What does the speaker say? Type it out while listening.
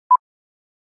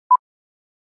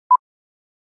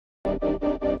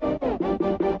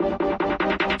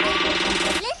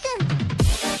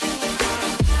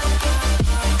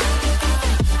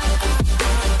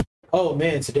Oh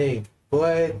man, today,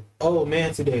 boy. Oh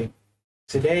man, today.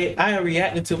 Today, I am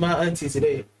reacting to my auntie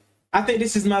today. I think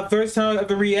this is my first time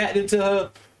ever reacting to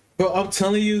her. Bro, I'm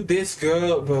telling you, this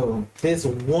girl, bro, this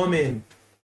woman,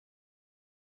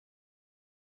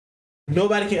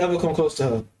 nobody can ever come close to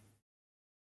her.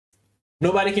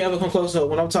 Nobody can ever come close to her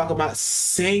when I'm talking about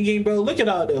singing, bro. Look at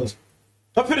all those.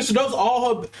 I'm pretty sure those are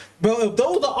all her, bro. If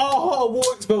those are all her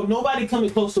awards, bro, nobody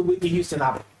coming close to Whitney Houston.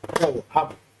 Bro,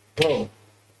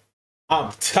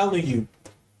 I'm telling you,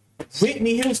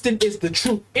 Whitney Houston is the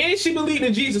truth, and she believed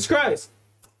in Jesus Christ.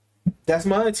 That's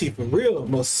my auntie for real,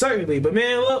 most certainly. But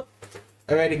man, look.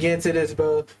 All right, again to this,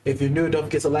 bro. If you're new, don't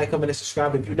forget to like, comment, and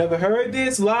subscribe. If you never heard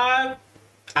this live,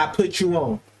 I put you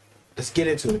on. Let's get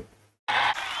into it.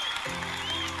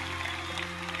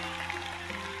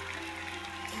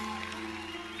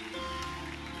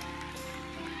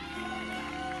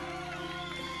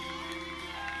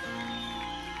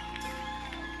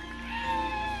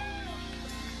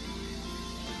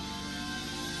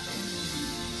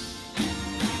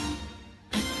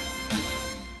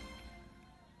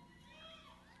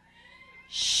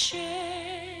 Share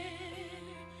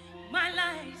my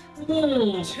life,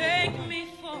 take me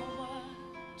for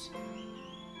what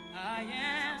I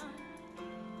am,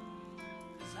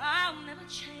 'cause I'll never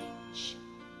change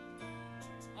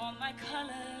all my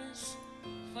colors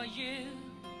for you.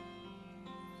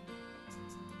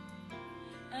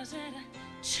 As it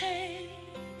take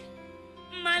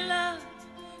my love,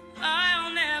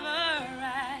 I'll never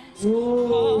ask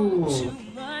for too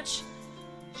much.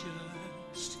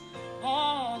 Just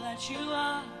all that you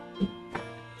are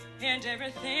and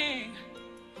everything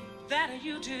that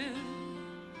you do.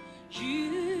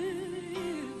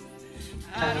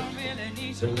 I don't really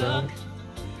need to look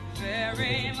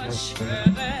very much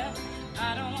further.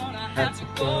 I don't wanna have to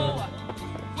go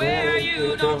where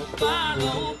you don't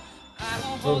follow. I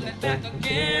won't hold it back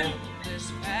again.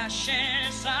 This passion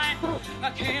inside, I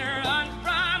can't run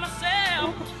from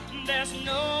myself. There's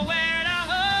nowhere to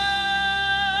hide.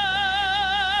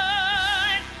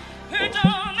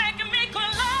 Don't make me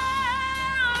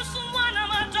close one of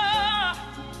my door.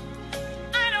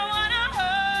 I don't wanna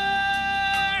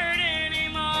hurt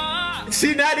anymore.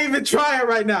 She not even trying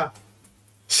right now.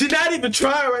 She not even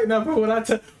trying right now, bro. When I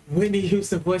tell Whitney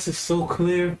Houston's voice is so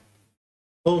clear.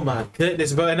 Oh my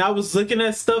goodness, bro. And I was looking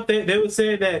at stuff that they were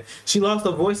saying that she lost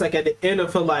her voice like at the end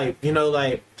of her, like, you know,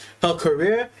 like her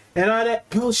career and all that.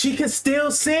 Bro, she can still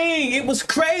sing. It was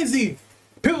crazy.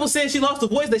 People saying she lost her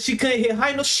voice, that she couldn't hit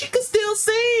high notes. She could still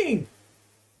sing.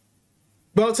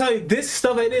 But I'll tell you, this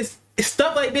stuff like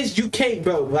this, you can't,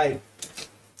 bro. Like,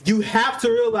 you have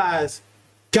to realize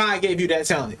God gave you that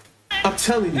talent. I'm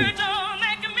telling you.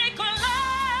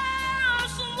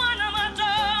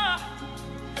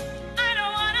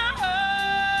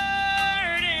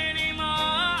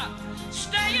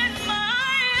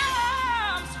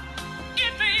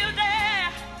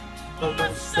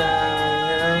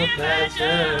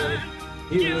 Imagine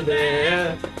you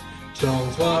there.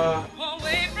 Don't walk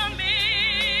away from me.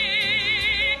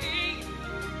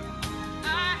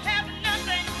 I have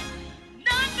nothing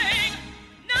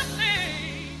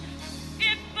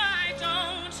if I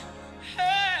don't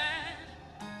hurt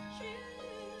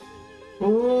you.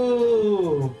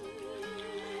 Ooh.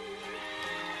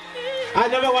 I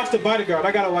never watched The Bodyguard.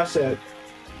 I gotta watch that.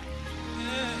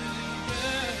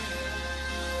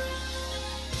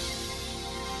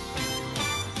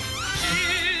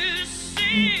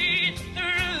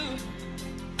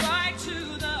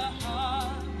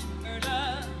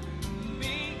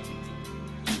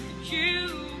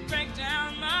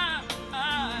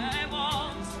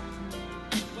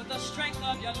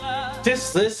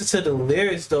 Just listen to the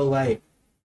lyrics though, like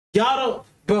y'all don't,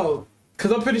 bro,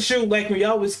 cause I'm pretty sure like when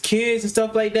y'all was kids and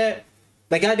stuff like that,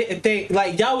 like I didn't think,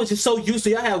 like y'all was just so used to,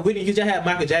 y'all had Whitney, y'all had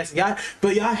Michael Jackson,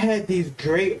 but y'all had these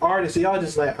great artists, so y'all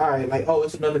just like, all right, like, oh,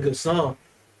 it's another good song.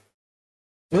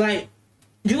 Like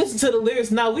you listen to the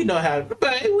lyrics now, we know how,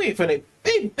 but we ain't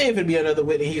finna be another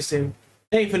Whitney Houston,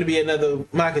 ain't finna be another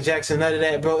Michael Jackson, none of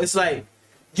that, bro. It's like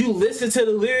you listen to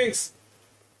the lyrics,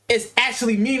 it's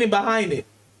actually meaning behind it.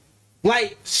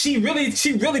 Like she really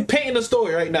painting a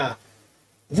story right now.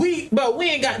 We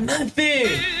ain't got nothing.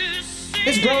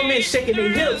 This grown men shaking their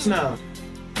hips now.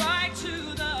 Right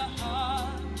to the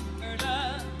heart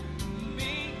of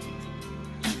me.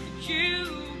 You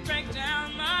break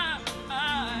down my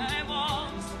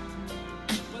walls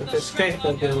with the strength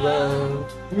of your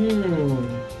love.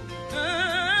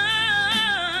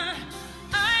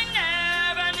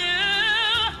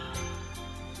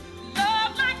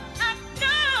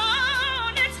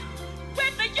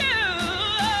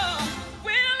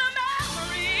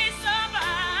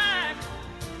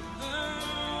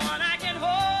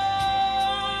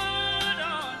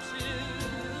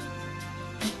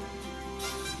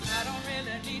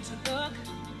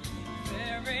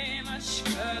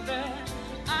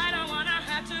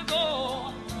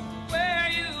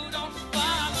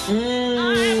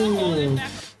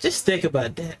 Just think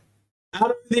about that. I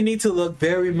don't really need to look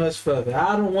very much further.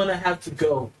 I don't want to have to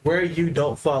go where you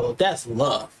don't follow. That's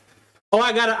love. Oh,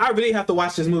 I really have to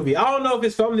watch this movie. I don't know if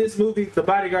it's from this movie, The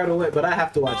Bodyguard, or what, but I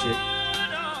have to watch it.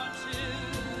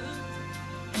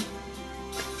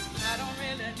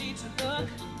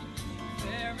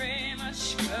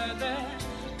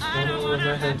 I don't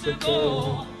wanna have to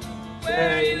go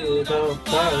where you don't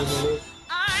follow.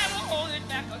 I will hold it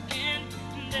back again.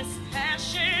 This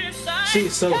passion inside.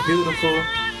 She's so beautiful.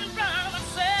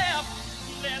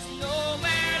 There's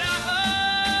nowhere to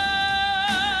hide.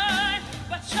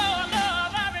 But your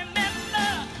love I remember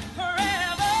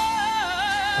forever.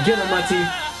 Get him, my team.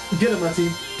 Get him, my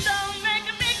team. Don't make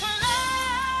me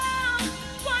close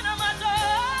one of my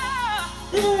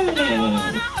doors. Don't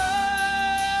wanna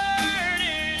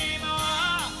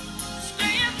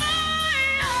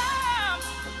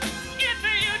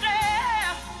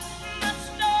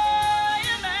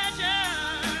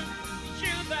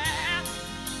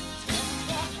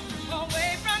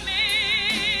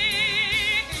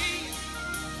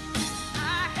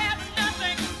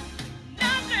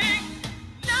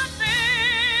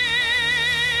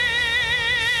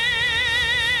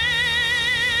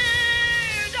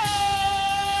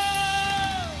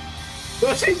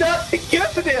Well, she does get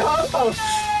it. Hold on.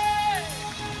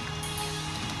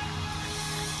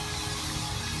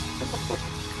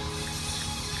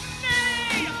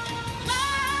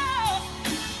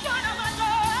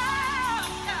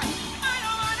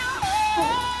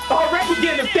 Already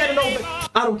getting a standing ovation.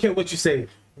 I don't care what you say.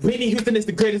 Whitney Houston is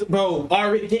the greatest, bro.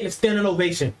 Already getting a standing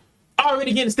ovation.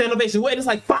 Already getting a standing ovation. Wait, it's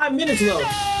like 5 minutes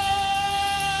left.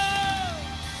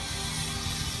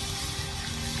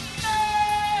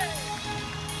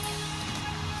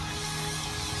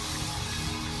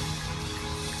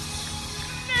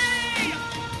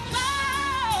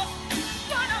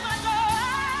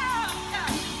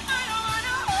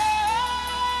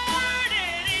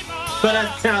 But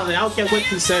that's talent. I don't care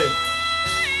what you say.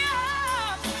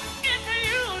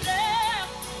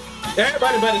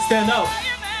 Everybody better stand up.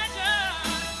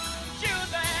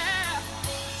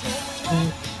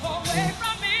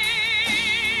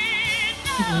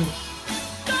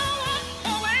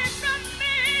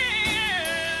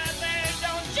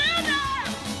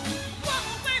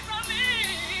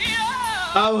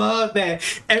 I love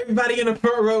that. Everybody in the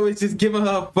front row is just giving her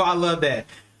up. I love that.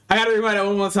 I gotta remind that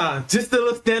one more time. Just the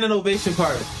little standing ovation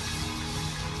part.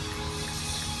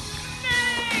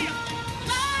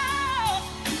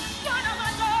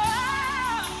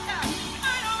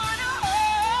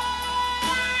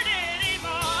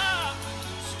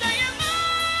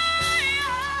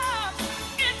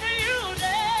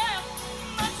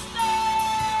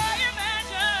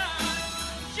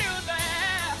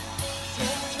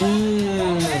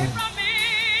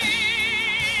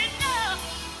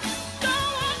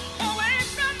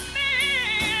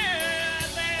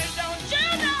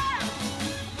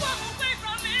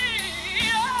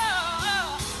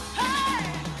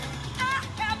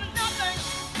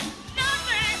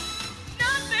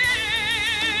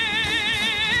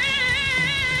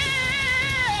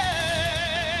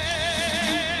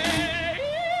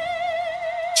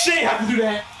 She ain't have to do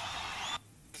that.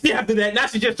 She have to do that. Now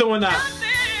she's just showing up.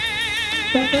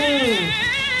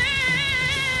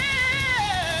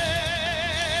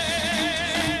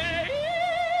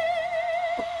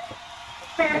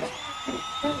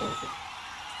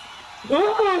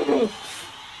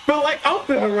 Feel like I'm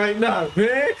feeling right now,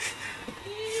 man.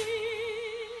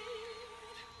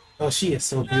 Oh, she is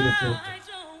so beautiful.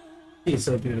 She is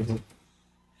so beautiful.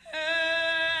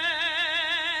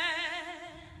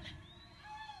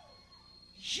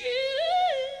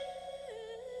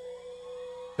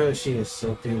 Oh, she is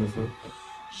so beautiful.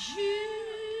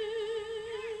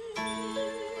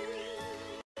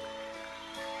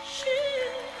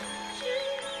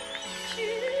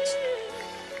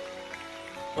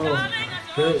 Oh my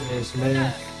goodness,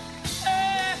 man.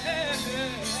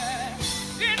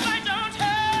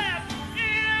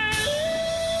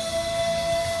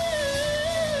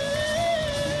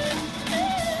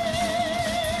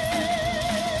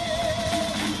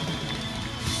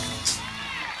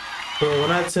 Bro,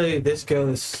 when I tell you this girl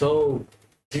is so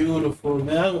beautiful,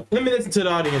 man. Let me listen to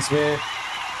the audience, man.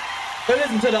 Let me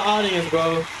listen to the audience,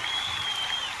 bro.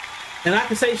 And I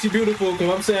can say she's beautiful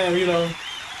because I'm saying, you know,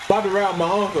 Bobby Brown, my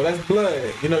uncle, that's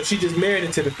blood. You know, she just married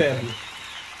into the family.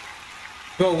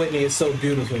 Bro, Whitney is so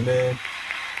beautiful, man.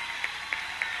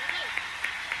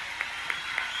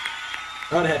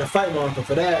 I would have had to fight my uncle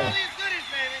for that.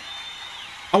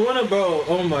 I want to, bro.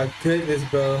 Oh my goodness,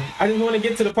 bro. I just want to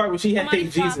get to the part where she had to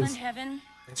take Jesus.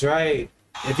 That's right.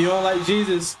 If you don't like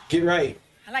Jesus, get right.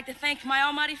 I'd like to thank my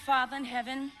Almighty Father in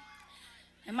heaven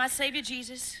and my Savior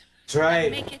Jesus. That's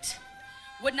right. Make it.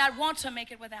 Would not want to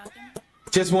make it without them.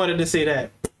 Just wanted to see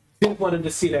that. Just wanted to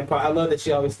see that part. I love that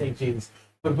she always thanks Jesus.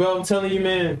 But bro, I'm telling you,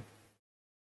 man,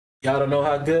 y'all don't know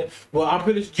how good. Well, I'm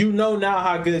pretty sure you know now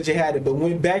how good you had it. But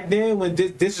when back then, when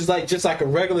this was like just like a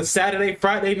regular Saturday,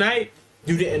 Friday night,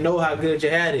 you didn't know how good you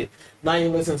had it. Now you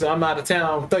listen to I'm out of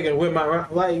town, I'm thugging with my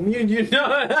like you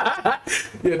know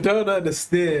you don't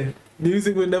understand.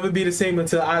 Music would never be the same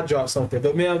until I drop something.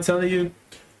 But man, I'm telling you,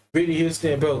 Whitney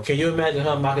Houston, bro, can you imagine her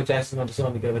and Michael Jackson on the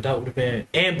song together? That would have been,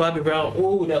 and Bobby Brown,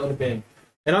 ooh, that would have been.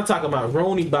 And I'm talking about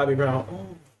Roni Bobby Brown. Oh,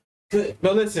 good.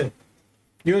 But listen,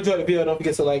 you enjoyed the video, don't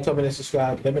forget to like, comment, and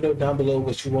subscribe. Let me know down below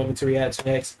what you want me to react to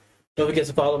next. Don't forget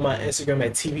to follow my Instagram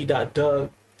at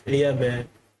tv.doug. And yeah, man,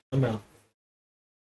 I'm out.